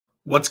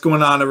What's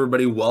going on,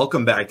 everybody?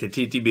 Welcome back to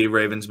TTB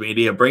Ravens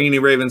Media, bringing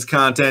you Ravens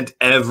content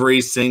every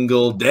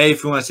single day.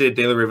 If you want to see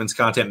daily Ravens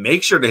content,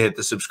 make sure to hit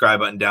the subscribe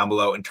button down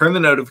below and turn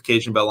the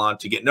notification bell on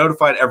to get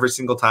notified every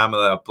single time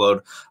I upload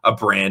a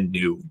brand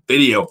new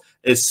video,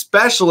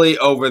 especially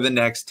over the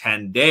next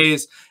 10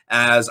 days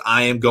as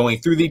I am going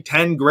through the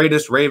 10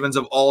 greatest Ravens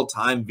of all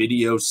time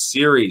video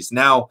series.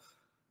 Now,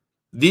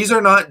 these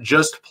are not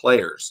just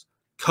players,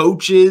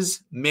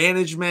 coaches,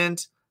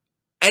 management,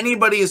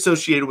 anybody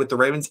associated with the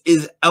Ravens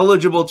is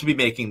eligible to be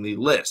making the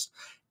list.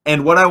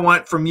 And what I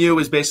want from you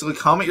is basically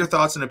comment your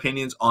thoughts and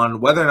opinions on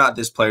whether or not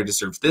this player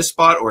deserves this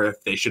spot or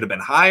if they should have been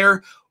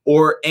higher,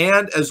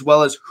 and as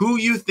well as who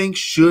you think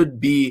should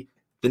be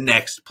the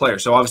next player.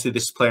 So obviously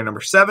this is player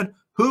number 7.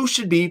 Who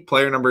should be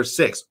player number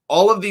 6?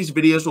 All of these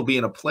videos will be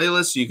in a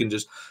playlist, so you can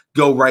just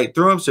go right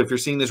through them. So if you're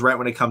seeing this right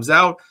when it comes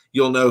out,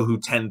 you'll know who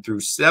 10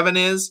 through 7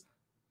 is.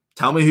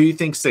 Tell me who you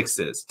think 6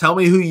 is. Tell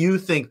me who you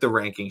think the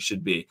ranking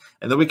should be.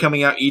 And they'll be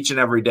coming out each and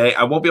every day.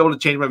 I won't be able to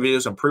change my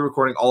videos. I'm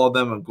pre-recording all of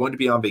them. I'm going to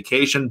be on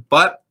vacation,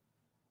 but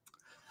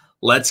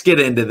let's get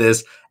into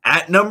this.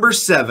 At number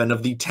 7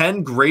 of the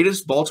 10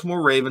 greatest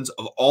Baltimore Ravens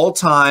of all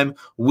time,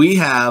 we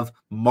have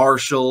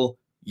Marshall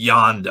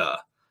Yanda.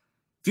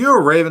 If you're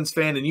a Ravens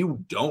fan and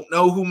you don't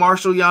know who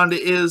Marshall Yanda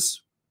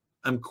is,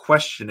 I'm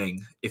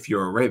questioning if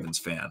you're a Ravens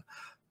fan,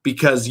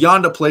 because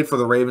Yanda played for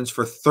the Ravens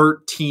for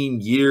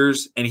 13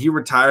 years, and he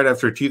retired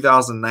after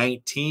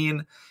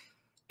 2019.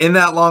 In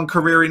that long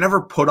career, he never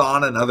put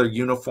on another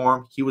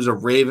uniform. He was a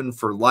Raven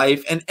for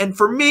life. And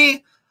for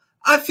me,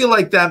 I feel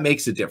like that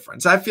makes a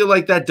difference. I feel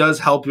like that does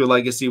help your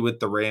legacy with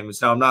the Ravens.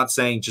 Now, I'm not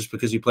saying just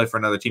because you play for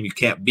another team, you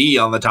can't be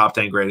on the top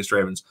 10 greatest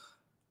Ravens,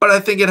 but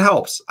I think it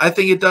helps. I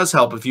think it does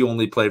help if you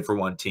only played for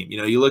one team. You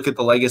know, you look at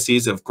the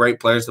legacies of great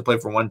players that play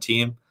for one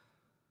team.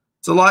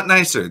 It's a lot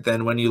nicer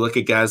than when you look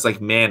at guys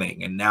like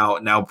Manning, and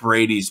now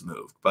Brady's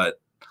moved. But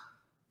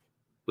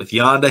with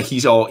Yanda,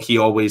 he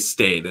always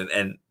stayed,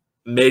 and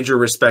major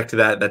respect to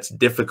that. That's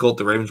difficult.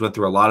 The Ravens went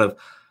through a lot of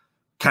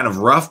kind of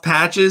rough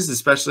patches,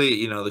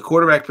 especially the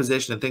quarterback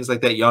position and things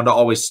like that. Yanda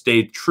always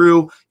stayed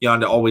true.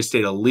 Yanda always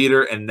stayed a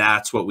leader, and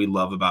that's what we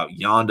love about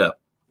Yanda.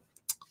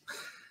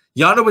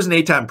 Yanda was an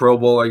 8-time Pro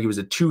Bowler. He was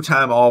a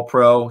 2-time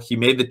All-Pro. He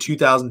made the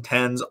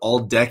 2010s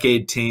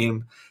All-Decade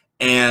team,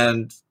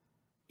 and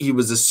he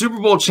was a Super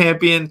Bowl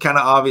champion, kind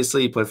of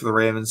obviously. He played for the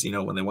Ravens,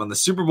 when they won the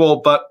Super Bowl.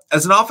 But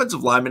as an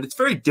offensive lineman, it's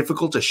very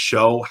difficult to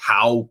show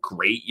how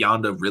great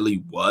Yanda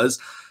really was.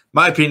 In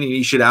my opinion,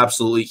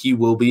 he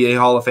will be a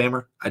Hall of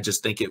Famer. I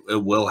just think it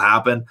will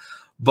happen.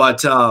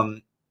 But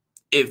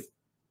if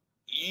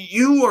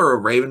you are a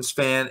Ravens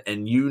fan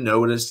and you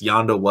noticed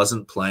Yanda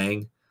wasn't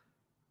playing,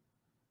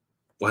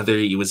 whether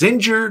he was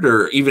injured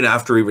or even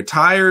after he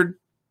retired,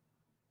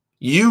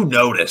 you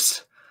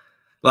noticed.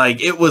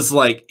 It was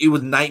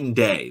night and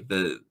day.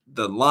 The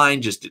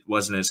line just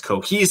wasn't as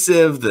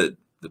cohesive. The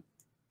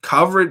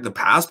coverage, the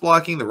pass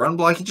blocking, the run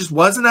blocking just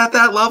wasn't at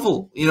that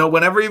level.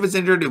 Whenever he was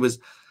injured, it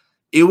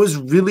was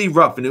really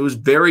rough, and it was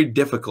very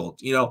difficult.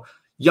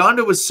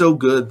 Yanda was so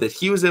good that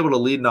he was able to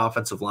lead an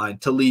offensive line,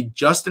 to lead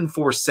Justin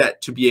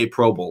Forsett to be a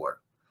Pro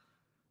Bowler.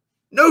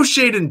 No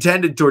shade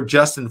intended toward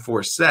Justin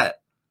Forsett,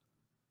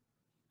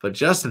 but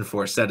Justin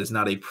Forsett is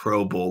not a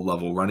Pro Bowl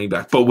level running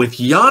back. But with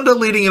Yanda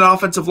leading an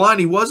offensive line,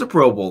 he was a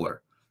Pro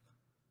Bowler.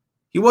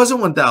 He was a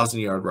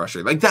 1,000-yard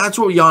rusher. That's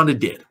what Yanda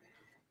did.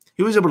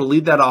 He was able to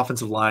lead that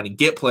offensive line and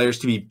get players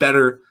to be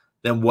better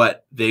than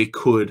what they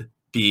could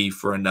be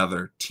for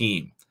another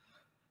team.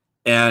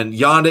 And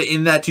Yanda,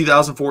 in that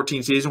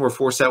 2014 season where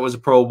Forsett was a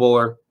Pro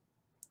Bowler,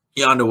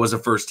 Yanda was a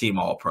first-team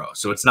All-Pro.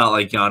 So it's not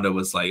like Yanda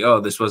was like,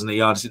 oh, this wasn't a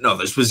Yanda. No,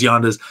 this was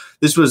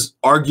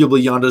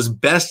arguably Yanda's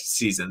best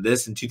season.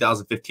 This in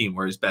 2015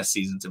 were his best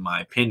seasons, in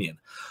my opinion.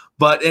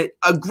 But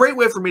a great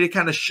way for me to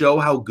kind of show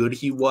how good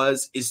he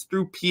was is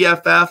through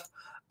PFF,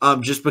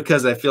 just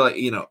because I feel like,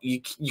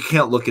 you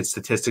can't look at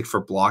statistics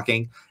for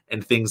blocking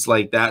and things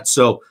like that.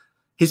 So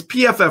his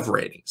PFF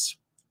ratings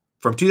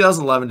from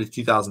 2011 to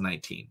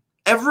 2019,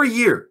 every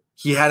year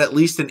he had at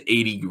least an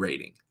 80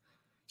 rating.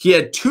 He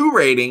had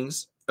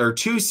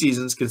 2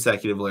 seasons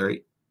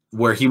consecutively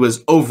where he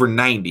was over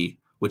 90,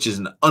 which is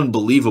an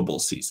unbelievable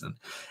season.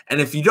 And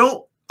if you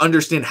don't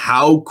understand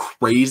how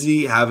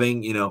crazy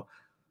having,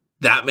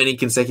 that many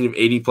consecutive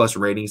 80-plus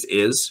ratings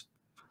is,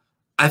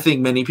 I think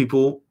many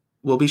people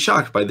will be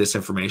shocked by this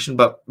information.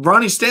 But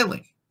Ronnie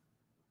Stanley,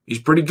 he's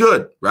pretty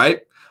good,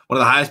 right? One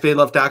of the highest paid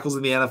left tackles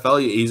in the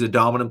NFL. He's a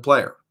dominant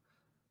player.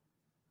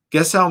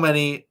 Guess how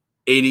many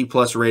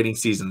 80-plus rating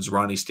seasons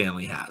Ronnie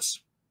Stanley has?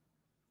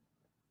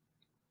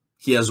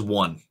 He has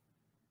one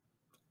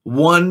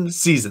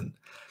season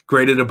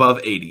graded above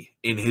 80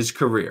 in his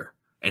career.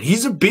 And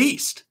he's a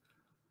beast.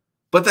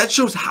 But that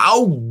shows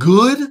how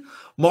good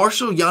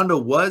Marshall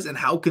Yanda was and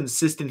how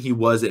consistent he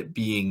was at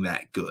being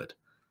that good.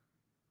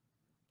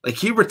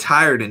 He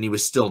retired and he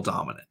was still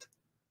dominant.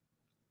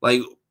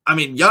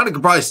 Yanda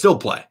could probably still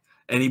play.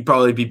 And he'd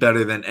probably be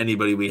better than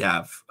anybody we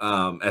have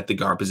at the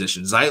guard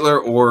position.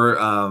 Zeitler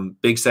or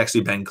Big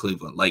Sexy Ben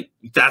Cleveland.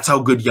 That's how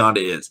good Yanda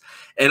is.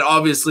 And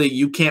obviously,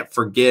 you can't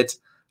forget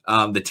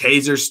the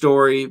Taser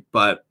story.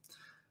 But,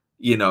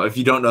 you know, if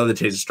you don't know the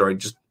Taser story,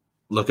 just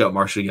look up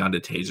Marshall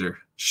Yanda Taser.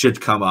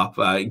 Should come up.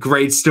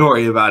 Great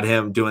story about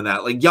him doing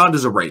that. Like,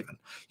 Yanda's a Raven.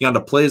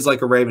 Yanda plays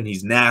like a Raven.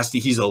 He's nasty.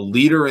 He's a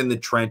leader in the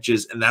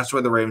trenches, and that's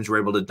why the Ravens were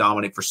able to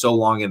dominate for so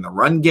long in the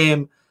run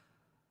game.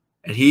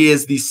 And he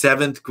is the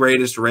 7th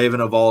greatest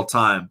Raven of all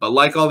time. But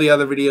like all the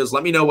other videos,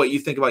 let me know what you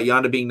think about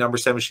Yanda being number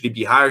 7. Should he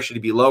be higher? Should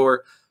he be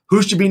lower?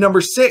 Who should be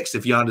number 6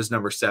 if Yanda's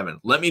number 7?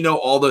 Let me know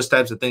all those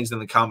types of things in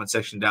the comment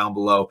section down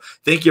below.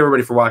 Thank you,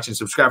 everybody, for watching.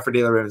 Subscribe for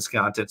daily Ravens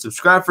content.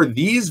 Subscribe for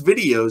these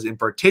videos in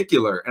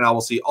particular, and I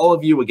will see all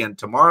of you again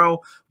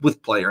tomorrow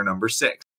with player number 6.